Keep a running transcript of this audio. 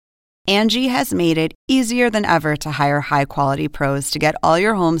Angie has made it easier than ever to hire high-quality pros to get all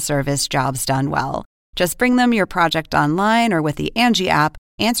your home service jobs done well. Just bring them your project online or with the Angie app,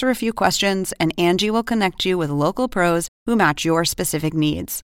 answer a few questions, and Angie will connect you with local pros who match your specific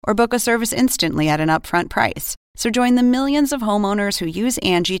needs. Or book a service instantly at an upfront price. So join the millions of homeowners who use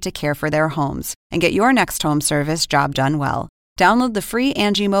Angie to care for their homes and get your next home service job done well. Download the free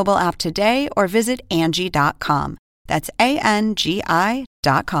Angie mobile app today or visit Angie.com. That's ANGI.com.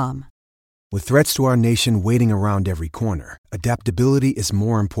 With threats to our nation waiting around every corner, adaptability is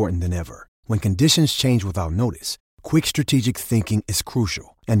more important than ever. When conditions change without notice, quick strategic thinking is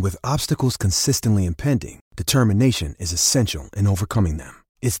crucial. And with obstacles consistently impending, determination is essential in overcoming them.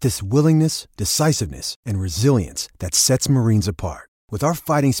 It's this willingness, decisiveness, and resilience that sets Marines apart. With our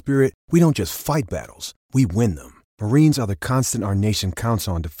fighting spirit, we don't just fight battles, we win them. Marines are the constant our nation counts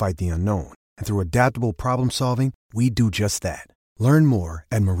on to fight the unknown. And through adaptable problem solving, we do just that. Learn more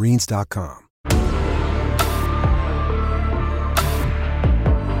at marines.com.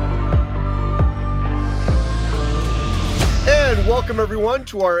 And welcome, everyone,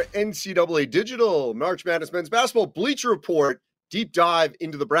 to our NCAA Digital March Madness Men's Basketball Bleacher Report deep dive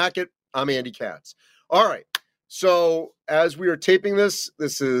into the bracket. I'm Andy Katz. All right, so as we are taping this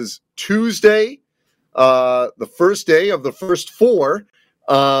is Tuesday, the first day of the first four.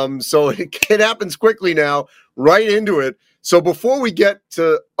 So it happens quickly now, right into it. So before we get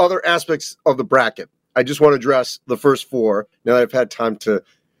to other aspects of the bracket, I just want to address the first four now that I've had time to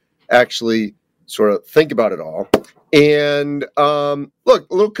actually sort of think about it all. And look,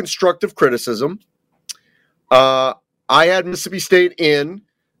 a little constructive criticism. I had Mississippi State in,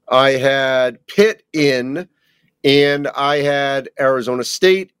 I had Pitt in, and I had Arizona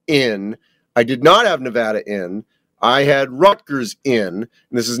State in. I did not have Nevada in. I had Rutgers in. And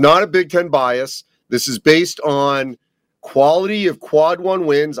this is not a Big Ten bias. This is based on quality of Quad 1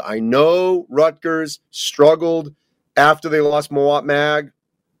 wins. I know Rutgers struggled after they lost Moat Mag.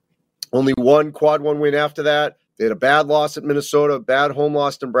 Only one Quad 1 win after that. They had a bad loss at Minnesota, a bad home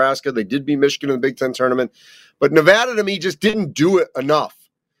loss to Nebraska. They did beat Michigan in the Big Ten tournament. But Nevada, to me, just didn't do it enough.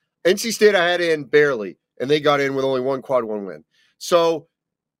 NC State I had in barely, and they got in with only one Quad 1 win. So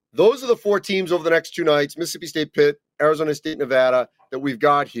those are the four teams over the next two nights, Mississippi State, Pitt, Arizona State, Nevada, that we've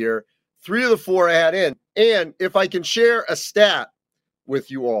got here. Three of the four I had in. And if I can share a stat with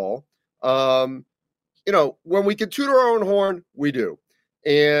you all, when we can toot our own horn, we do.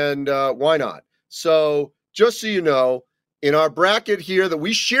 And why not? So just so you know, in our bracket here that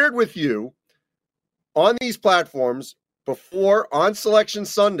we shared with you on these platforms before on Selection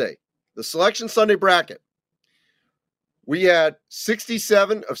Sunday, the Selection Sunday bracket, we had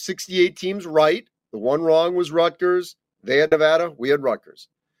 67 of 68 teams right. The one wrong was Rutgers. They had Nevada. We had Rutgers.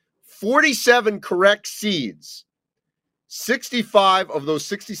 47 correct seeds. 65 of those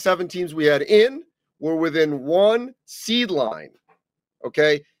 67 teams we had in were within one seed line.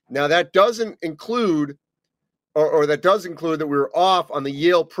 Okay? Now, that doesn't include, or that does include that we were off on the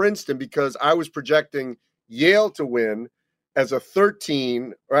Yale-Princeton because I was projecting Yale to win as a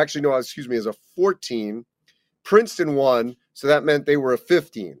 13, or actually, no, excuse me, as a 14. Princeton won, so that meant they were a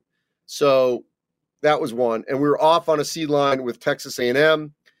 15. So that was one. And we were off on a seed line with Texas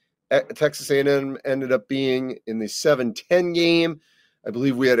A&M. Texas A&M ended up being in the 7-10 game. I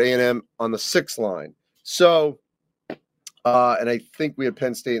believe we had A&M on the 6 line. So, and I think we had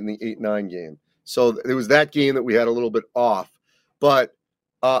Penn State in the 8-9 game. So it was that game that we had a little bit off. But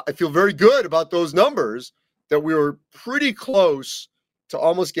I feel very good about those numbers, that we were pretty close to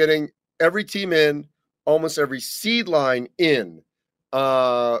almost getting every team in, almost every seed line in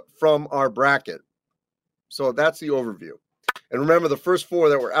from our bracket. So that's the overview. And remember, the first four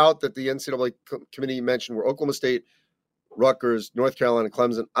that were out that the NCAA committee mentioned were Oklahoma State, Rutgers, North Carolina,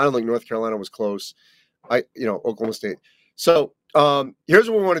 Clemson. I don't think North Carolina was close. Oklahoma State. So here's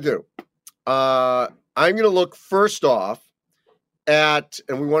what we want to do. I'm going to look first off at,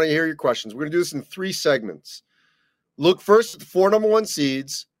 and we want to hear your questions. We're going to do this in 3 segments. Look first at the 4 number 1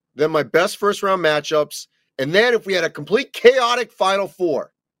 seeds, then my best first round matchups, and then if we had a complete chaotic Final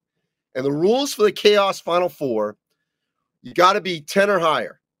Four. And the rules for the chaos Final Four, you got to be 10 or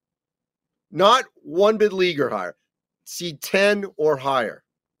higher. Not one bid league or higher. Seed 10 or higher.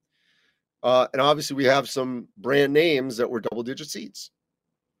 And obviously we have some brand names that were double-digit seeds.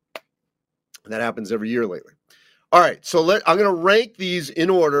 And that happens every year lately. All right, so I'm going to rank these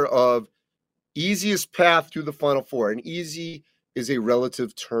in order of easiest path to the Final Four. And easy is a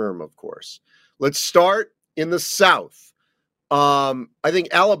relative term, of course. Let's start in the South. I think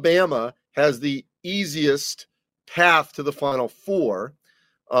Alabama has the easiest path to the Final Four.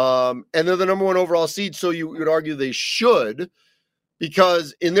 And they're the number 1 overall seed, so you would argue they should.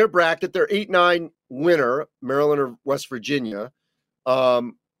 because in their bracket, their 8-9 winner, Maryland or West Virginia,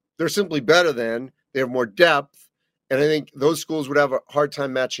 they're simply better than. They have more depth, and I think those schools would have a hard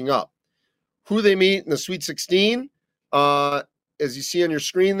time matching up. Who they meet in the Sweet 16, as you see on your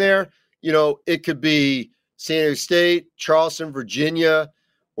screen there, it could be San Diego State, Charleston, Virginia,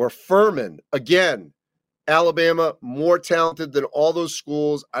 or Furman. Again, Alabama, more talented than all those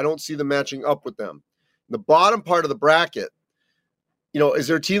schools. I don't see them matching up with them. In the bottom part of the bracket, is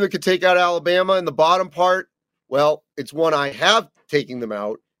there a team that could take out Alabama in the bottom part? Well, it's one I have taken them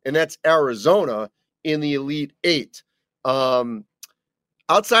out, and that's Arizona in the Elite Eight.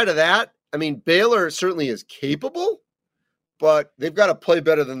 Outside of that, Baylor certainly is capable, but they've got to play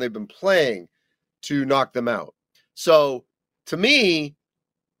better than they've been playing to knock them out. So, to me,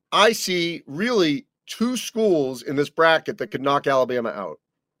 I see really two schools in this bracket that could knock Alabama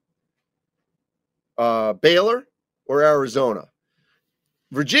out. Baylor or Arizona.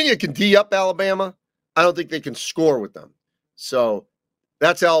 Virginia can D up Alabama. I don't think they can score with them. So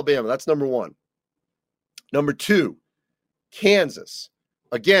that's Alabama. That's number one. Number two, Kansas.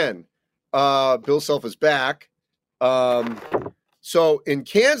 Again, Bill Self is back. So in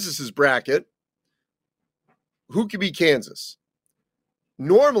Kansas's bracket, who could be Kansas?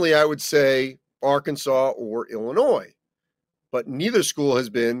 Normally, I would say Arkansas or Illinois, but neither school has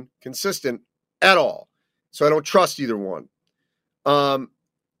been consistent at all. So I don't trust either one.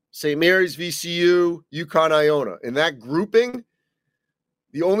 St. Mary's, VCU, UConn, Iona. In that grouping,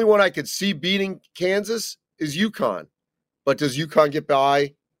 the only one I could see beating Kansas is UConn. But does UConn get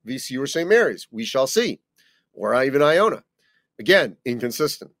by VCU or St. Mary's? We shall see. Or even Iona. Again,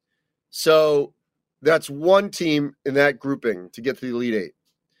 inconsistent. So that's one team in that grouping to get to the Elite Eight.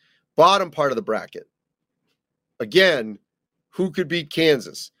 Bottom part of the bracket. Again, who could beat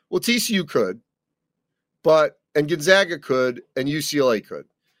Kansas? Well, TCU could, and Gonzaga could, and UCLA could.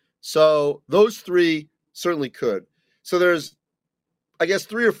 So those three certainly could. So there's, I guess,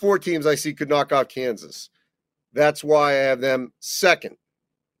 3 or 4 teams I see could knock out Kansas. That's why I have them second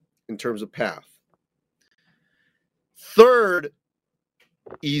in terms of path. Third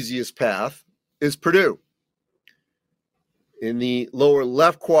easiest path is Purdue. In the lower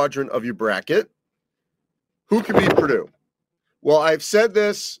left quadrant of your bracket, who can beat Purdue? Well, I've said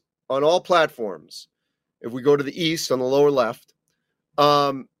this on all platforms. If we go to the east on the lower left,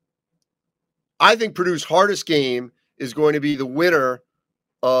 I think Purdue's hardest game is going to be the winner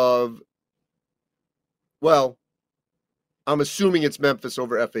of, well, I'm assuming it's Memphis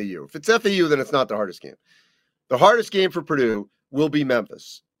over FAU. If it's FAU, then it's not the hardest game. The hardest game for Purdue will be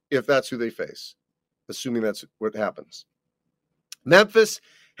Memphis, if that's who they face, assuming that's what happens. Memphis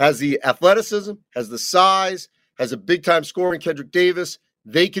has the athleticism, has the size, has a big-time scorer in Kendrick Davis.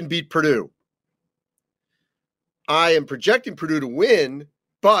 They can beat Purdue. I am projecting Purdue to win,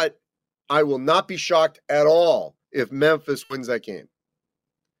 but I will not be shocked at all if Memphis wins that game.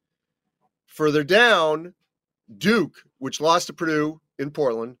 Further down, Duke, which lost to Purdue in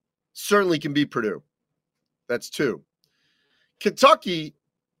Portland, certainly can beat Purdue. That's 2. Kentucky,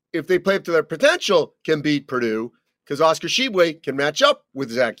 if they play up to their potential, can beat Purdue because Oscar Tshiebwe can match up with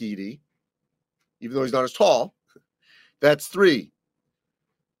Zach Edey, even though he's not as tall. That's 3.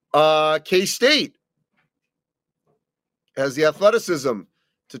 K-State has the athleticism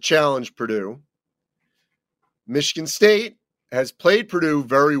to challenge Purdue. Michigan State has played Purdue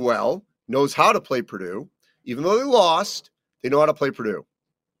very well, knows how to play Purdue. Even though they lost, they know how to play Purdue.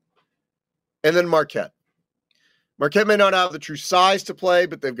 And then Marquette. Marquette may not have the true size to play,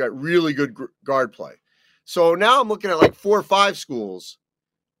 but they've got really good guard play. So now I'm looking at like 4 or 5 schools,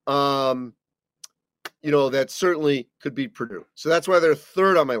 that certainly could beat Purdue. So that's why they're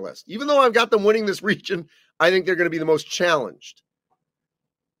third on my list. Even though I've got them winning this region, I think they're going to be the most challenged.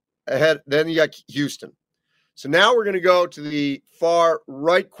 Ahead, then you got Houston. So now we're going to go to the far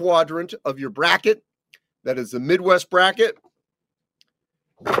right quadrant of your bracket. That is the Midwest bracket.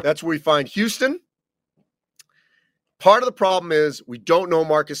 That's where we find Houston. Part of the problem is we don't know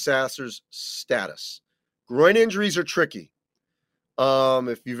Marcus Sasser's status. Groin injuries are tricky.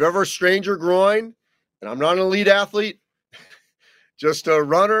 If you've ever strained your groin, and I'm not an elite athlete, just a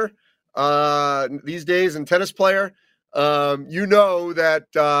runner these days and tennis player, you know that,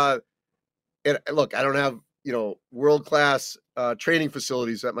 and look, I don't have, world-class training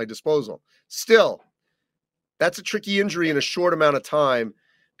facilities at my disposal. Still, that's a tricky injury in a short amount of time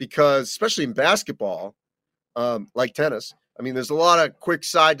because, especially in basketball, like tennis, there's a lot of quick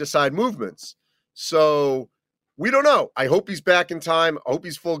side-to-side movements. So we don't know. I hope he's back in time. I hope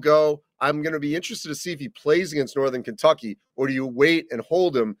he's full go. I'm going to be interested to see if he plays against Northern Kentucky, or do you wait and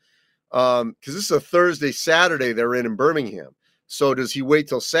hold him? Because this is a Thursday, Saturday they're in Birmingham. So does he wait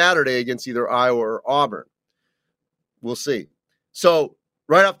till Saturday against either Iowa or Auburn? We'll see. So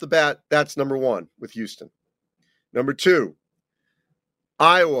right off the bat, that's number one with Houston. Number two,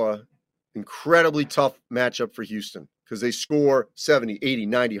 Iowa, incredibly tough matchup for Houston because they score 70, 80,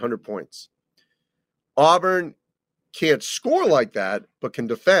 90, 100 points. Auburn can't score like that, but can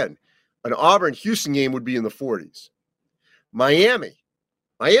defend. An Auburn-Houston game would be in the 40s. Miami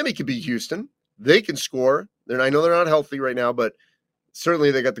could beat Houston. They can score. I know they're not healthy right now, but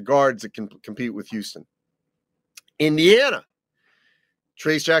certainly they got the guards that can compete with Houston. Indiana,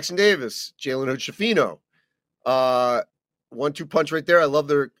 Trace Jackson-Davis, Jalen Hood-Schifino. 1-2 punch right there. I love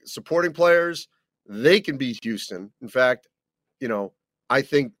their supporting players. They can beat Houston. In fact, I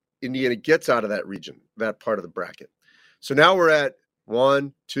think Indiana gets out of that region, that part of the bracket. So now we're at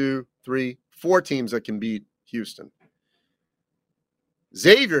 1, 2, 3, 4 teams that can beat Houston.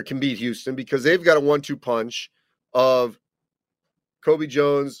 Xavier can beat Houston because they've got a 1-2 punch of Kobe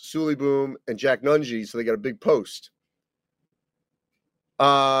Jones, Sully Boom, and Jack Nunge, so they got a big post.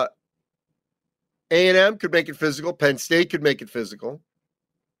 A&M could make it physical. Penn State could make it physical.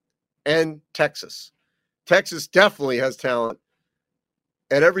 And Texas. Texas definitely has talent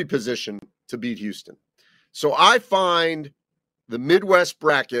at every position to beat Houston. So I find the Midwest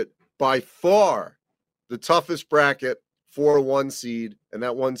bracket by far the toughest bracket for a 1 seed, and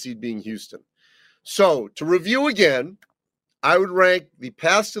that 1 seed being Houston. So to review again, I would rank the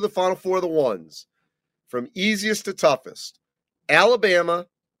paths to the Final Four of the ones from easiest to toughest. Alabama,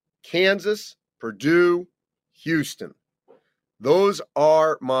 Kansas, Purdue, Houston. Those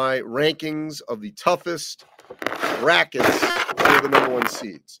are my rankings of the toughest brackets for the number 1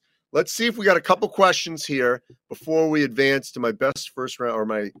 seeds. Let's see if we got a couple questions here before we advance to my best first round or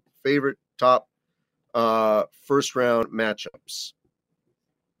my favorite top first round matchups.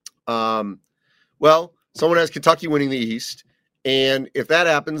 Well, someone has Kentucky winning the East. And if that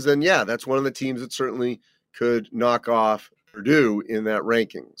happens, then yeah, that's one of the teams that certainly could knock off Purdue in that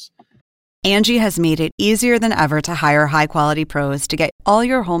rankings. Angie has made it easier than ever to hire high-quality pros to get all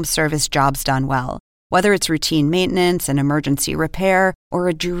your home service jobs done well. Whether it's routine maintenance, an emergency repair, or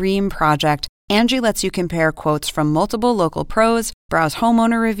a dream project, Angie lets you compare quotes from multiple local pros, browse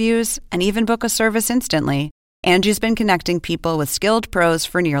homeowner reviews, and even book a service instantly. Angie's been connecting people with skilled pros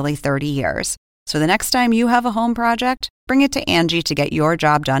for nearly 30 years. So the next time you have a home project, bring it to Angie to get your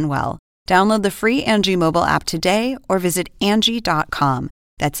job done well. Download the free Angie mobile app today or visit Angie.com.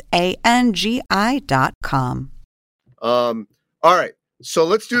 That's ANGI.com. All right, so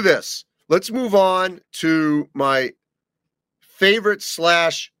let's do this. Let's move on to my favorite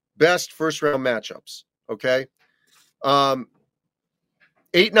 / best first round matchups. Okay. 8-9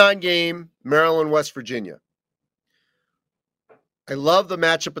 game, Maryland, West Virginia. I love the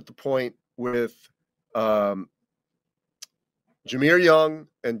matchup at the point with Jameer Young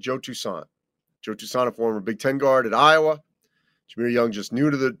and Joe Toussaint. Joe Toussaint, a former Big Ten guard at Iowa. Jameer Young just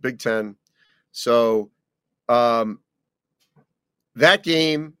new to the Big Ten. So that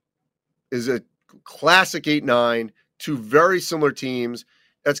game is a classic 8-9, 2 very similar teams.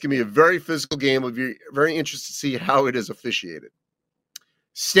 That's going to be a very physical game. I'll be very interested to see how it is officiated.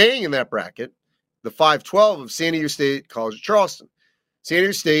 Staying in that bracket, the 5-12 of San Diego State, College of Charleston. San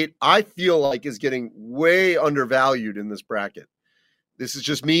Diego State, I feel like, is getting way undervalued in this bracket. This is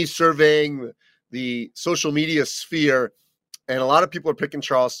just me surveying the social media sphere, and a lot of people are picking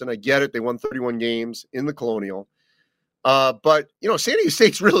Charleston. I get it. They won 31 games in the Colonial. But, San Diego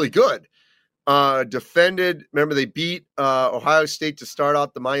State's really good. Defended, remember they beat Ohio State to start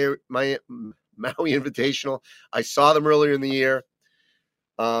out the Maui Invitational. I saw them earlier in the year.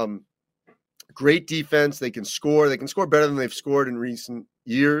 Great defense. They can score. They can score better than they've scored in recent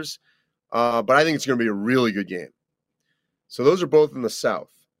years. But I think it's going to be a really good game. So those are both in the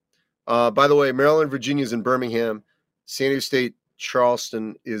South. By the way, Maryland, Virginia is in Birmingham. San Diego State,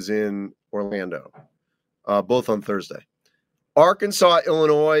 Charleston is in Orlando, both on Thursday. Arkansas,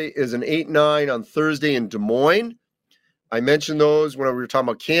 Illinois is an 8-9 on Thursday in Des Moines. I mentioned those when we were talking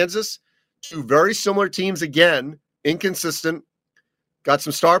about Kansas. 2 very similar teams again, inconsistent. Got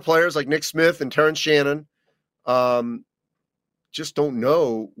some star players like Nick Smith and Terrence Shannon. Just don't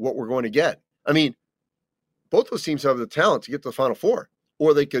know what we're going to get. I mean, both those teams have the talent to get to the Final Four,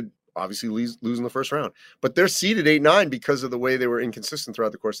 or they could obviously lose in the first round. But they're seeded 8-9 because of the way they were inconsistent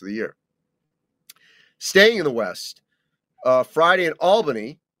throughout the course of the year. Staying in the West, Friday in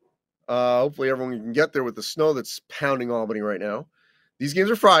Albany. Hopefully everyone can get there with the snow that's pounding Albany right now. These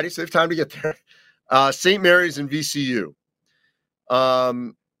games are Friday, so they have time to get there. St. Mary's and VCU.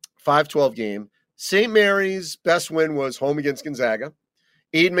 5-12 game. St. Mary's best win was home against Gonzaga.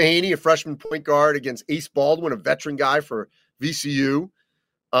 Aiden Mahaney, a freshman point guard, against Ace Baldwin, a veteran guy for VCU.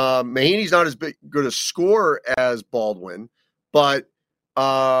 Mahaney's not as good a scorer as Baldwin, but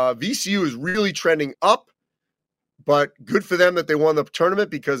VCU is really trending up. But good for them that they won the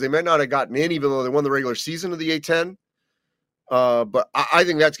tournament because they might not have gotten in even though they won the regular season of the A10. But I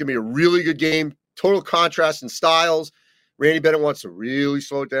think that's going to be a really good game. Total contrast in styles. Randy Bennett wants to really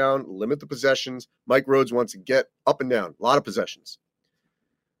slow it down, limit the possessions. Mike Rhodes wants to get up and down, a lot of possessions.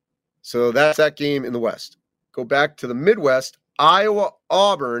 So that's that game in the West. Go back to the Midwest.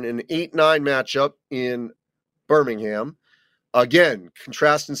 Iowa-Auburn, an 8-9 matchup in Birmingham. Again,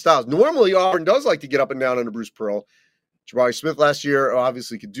 contrast in styles. Normally, Auburn does like to get up and down under Bruce Pearl. Jabari Smith last year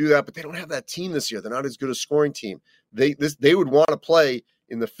obviously could do that, but they don't have that team this year. They're not as good a scoring team. They would want to play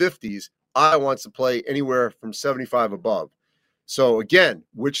in the 50s. Iowa wants to play anywhere from 75 above. So, again,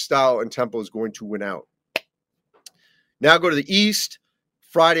 which style and tempo is going to win out? Now go to the East.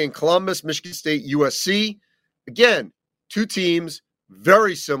 Friday in Columbus, Michigan State, USC. Again, two teams,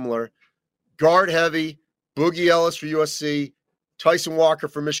 very similar. Guard heavy, Boogie Ellis for USC, Tyson Walker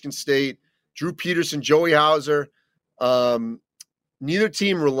for Michigan State, Drew Peterson, Joey Hauser. Neither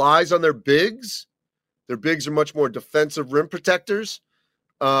team relies on their bigs. Their bigs are much more defensive rim protectors.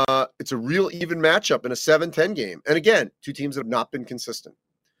 It's a real even matchup in a 7-10 game. And again, two teams that have not been consistent.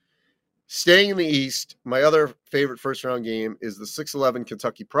 Staying in the East, my other favorite first-round game is the 6-11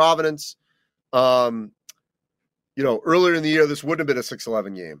 Kentucky Providence. Earlier in the year, this wouldn't have been a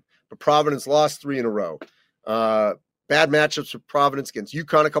 6-11 game, but Providence lost 3 in a row. Bad matchups for Providence against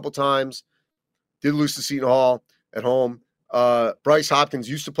UConn a couple times. Did lose to Seton Hall at home. Bryce Hopkins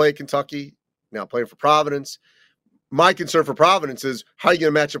used to play at Kentucky, now playing for Providence. My concern for Providence is how are you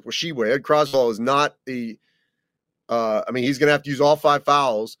going to match up with Sheboy? Ed Croswell is not he's going to have to use all 5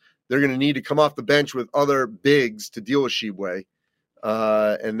 fouls. They're going to need to come off the bench with other bigs to deal with Sheboy.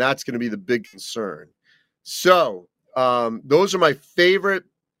 And that's going to be the big concern. So those are my favorite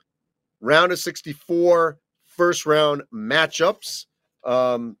round of 64 first round matchups.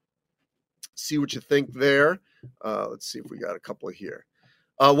 See what you think there. Let's see if we got a couple here.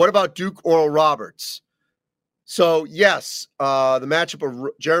 What about Duke Oral Roberts? So, yes, the matchup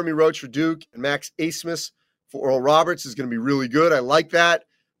of Jeremy Roach for Duke and Max Asmus for Oral Roberts is going to be really good. I like that.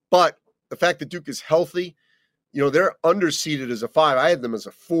 But the fact that Duke is healthy, they're underseeded as a 5. I had them as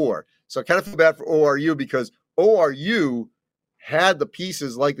a 4. So I kind of feel bad for ORU because ORU had the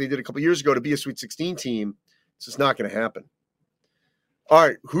pieces like they did a couple years ago to be a Sweet 16 team. It's just not going to happen. All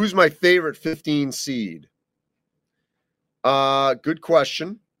right, who's my favorite 15 seed? Good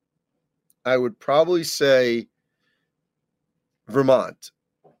question. I would probably say Vermont.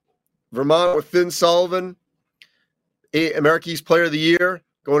 Vermont with Finn Sullivan, America East Player of the Year,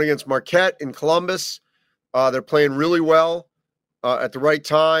 going against Marquette in Columbus. They're playing really well at the right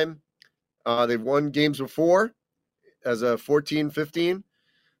time. They've won games before as a 14-15.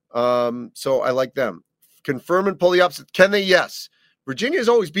 So I like them. Confirm and pull the upset. Can they? Yes. Virginia is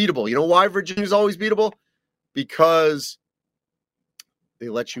always beatable. You know why Virginia is always beatable? Because they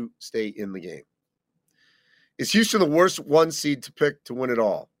let you stay in the game. Is Houston the worst 1 seed to pick to win it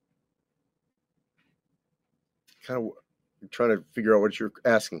all? Kind of trying to figure out what you're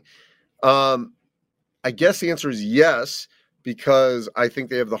asking. I guess the answer is yes, because I think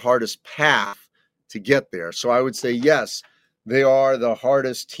they have the hardest path to get there. So I would say yes, they are the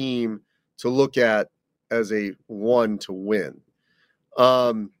hardest team to look at as a 1 to win.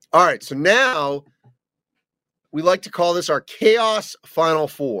 All right, so now we like to call this our Chaos Final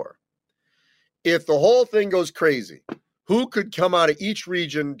Four. If the whole thing goes crazy, who could come out of each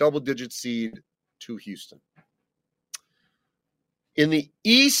region double-digit seed to Houston? In the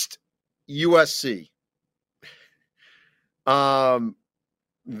East, USC.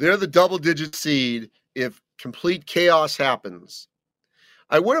 They're the double-digit seed if complete chaos happens.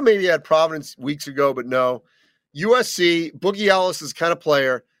 I would have maybe had Providence weeks ago, but no. USC, Boogie Ellis is the kind of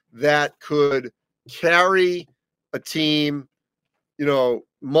player that could carry a team,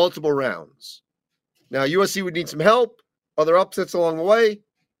 multiple rounds. Now, USC would need some help, other upsets along the way.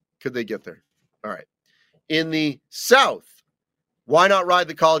 Could they get there? All right. In the South, why not ride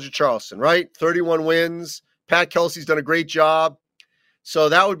the College of Charleston, right? 31 wins. Pat Kelsey's done a great job. So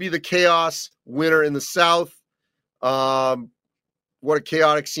that would be the chaos winner in the South. What a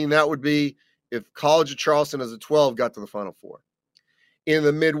chaotic scene that would be if College of Charleston as a 12 got to the Final Four. In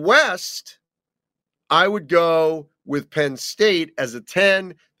the Midwest, I would go with Penn State as a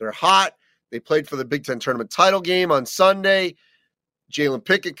 10. They're hot. They played for the Big Ten tournament title game on Sunday. Jalen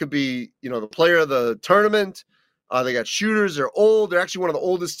Pickett could be, the player of the tournament. They got shooters. They're old. They're actually one of the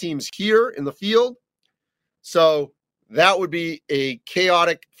oldest teams here in the field. So that would be a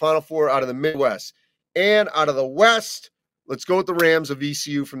chaotic Final Four out of the Midwest. And out of the West, let's go with the Rams of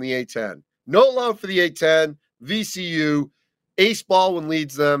VCU from the A10. No love for the A10. VCU. Ace Baldwin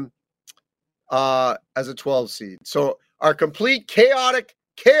leads them as a 12 seed. So our complete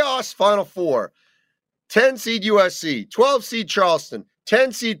chaos Final Four. 10 seed USC, 12 seed Charleston,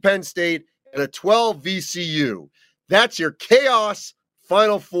 10 seed Penn State, and a 12 VCU. That's your chaos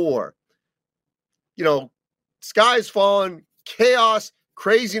Final Four. You know, sky's falling, chaos,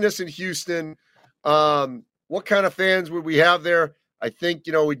 craziness in Houston. What kind of fans would we have there? I think,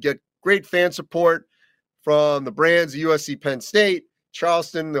 we'd get great fan support from the brands of USC, Penn State,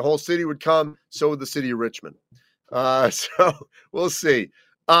 Charleston. The whole city would come. So would the city of Richmond. So we'll see.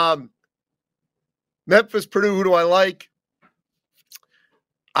 Memphis, Purdue, who do I like?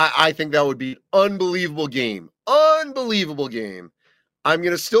 I think that would be an unbelievable game. Unbelievable game. I'm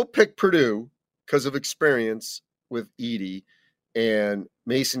going to still pick Purdue because of experience with Edey and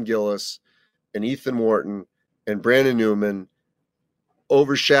Mason Gillis and Ethan Morton and Brandon Newman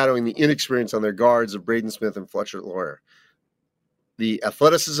overshadowing the inexperience on their guards of Braden Smith and Fletcher Lawyer. The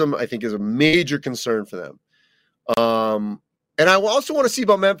athleticism, I think, is a major concern for them. And I also want to see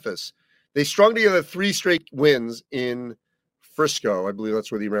about Memphis. They strung together 3 straight wins in Frisco. I believe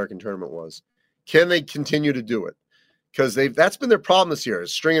that's where the American tournament was. Can they continue to do it? Because that's been their problem this year,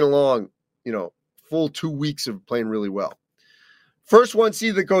 is stringing along, full 2 weeks of playing really well. First 1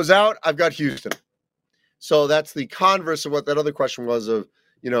 seed that goes out, I've got Houston. So that's the converse of what that other question was of,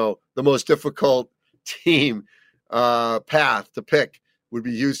 the most difficult team path to pick would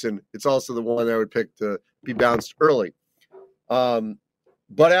be Houston. It's also the one I would pick to be bounced early.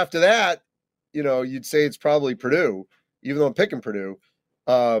 But after that, you'd say it's probably Purdue, even though I'm picking Purdue.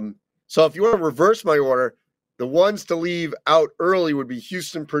 So if you want to reverse my order, the ones to leave out early would be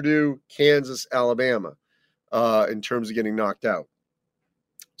Houston, Purdue, Kansas, Alabama, in terms of getting knocked out.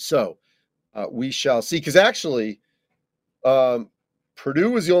 So we shall see. Because actually,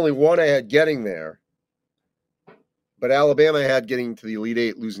 Purdue was the only one I had getting there. But Alabama had getting to the Elite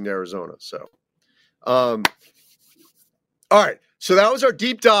Eight, losing to Arizona. So, all right. So that was our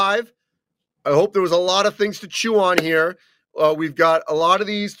deep dive. I hope there was a lot of things to chew on here. We've got a lot of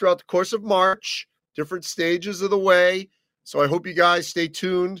these throughout the course of March, different stages of the way. So I hope you guys stay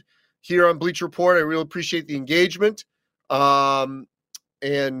tuned here on Bleacher Report. I really appreciate the engagement. And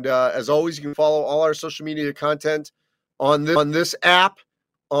as always, you can follow all our social media content on this app,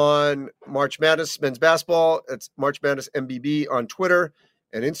 on March Madness Men's Basketball. It's March Madness MBB on Twitter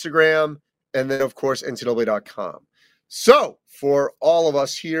and Instagram, and then, of course, NCAA.com. So for all of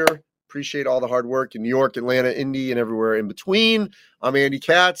us here, appreciate all the hard work in New York, Atlanta, Indy, and everywhere in between. I'm Andy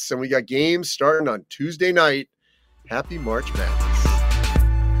Katz, and we got games starting on Tuesday night. Happy March Madness.